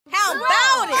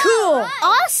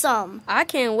awesome! I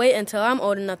can't wait until I'm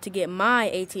old enough to get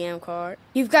my ATM card.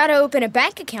 You've got to open a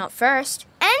bank account first.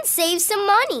 And save some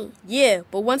money. Yeah,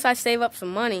 but once I save up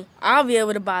some money, I'll be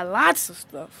able to buy lots of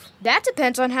stuff. That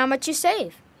depends on how much you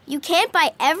save. You can't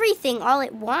buy everything all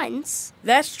at once.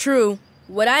 That's true.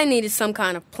 What I need is some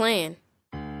kind of plan.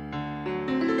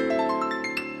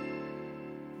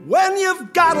 When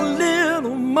you've got a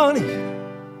little money,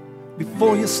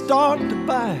 before you start to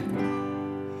buy,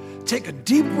 take a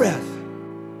deep breath,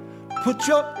 put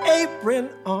your apron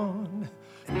on,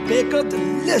 and bake a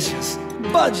delicious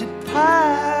budget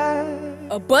pie.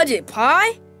 A budget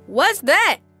pie? What's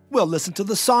that? Well, listen to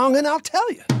the song and I'll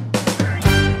tell you. Ooh,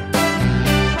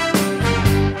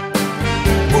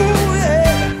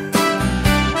 yeah.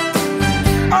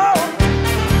 Oh.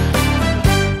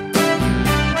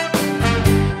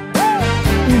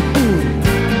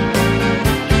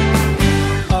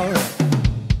 All right.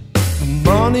 The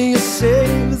money you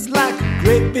save is like a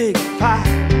great big pie,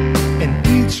 and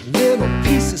each little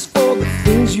piece is for the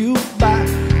things you buy.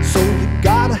 So you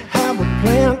gotta have a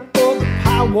plan or the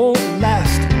pie won't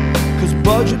last, 'cause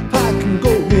budget pie can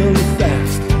go really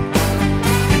fast.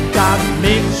 You gotta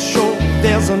make sure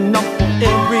there's enough for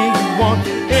everyone,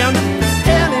 and if there's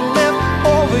any left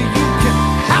over, you can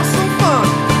have some fun.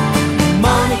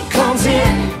 Money comes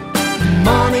in,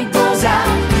 money goes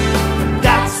out.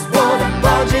 That's what a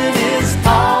budget is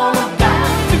all about.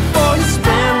 Before you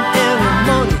spend any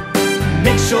money,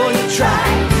 make sure you try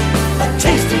a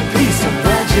tasty piece of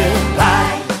budget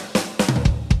pie.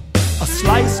 A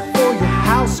slice for your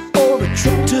house or a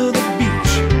trip to the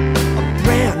beach. A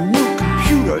brand new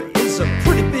computer is a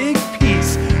pretty big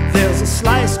piece. There's a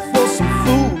slice for some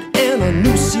food and a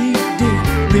new CD.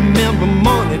 Remember,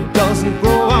 money doesn't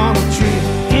grow on a tree.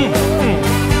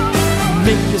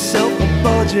 Make yourself a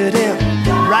budget and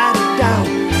write it down,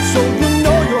 so you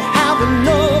know you'll have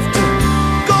enough to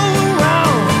go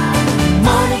around.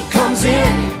 Money comes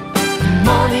in,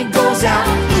 money goes out.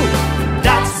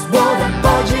 That's what a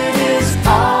budget is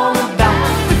all about.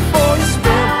 Before you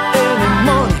spend any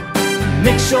money,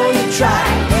 make sure you try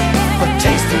a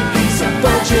tasty piece of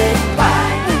budget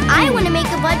pie. I want to make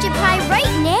a budget pie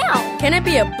right now. Can it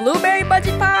be a blueberry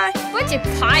budget pie? Budget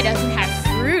pie doesn't have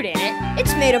fruit in it.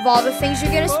 It's made of all the things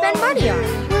you're going to spend money on.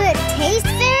 Will it taste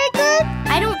very good?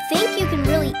 I don't think you can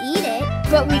really eat it.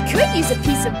 But we could use a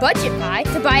piece of budget pie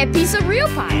to buy a piece of real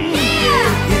pie. Yeah!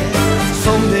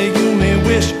 Someday you may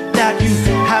wish that you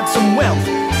had some wealth,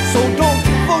 so don't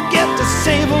forget to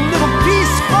save a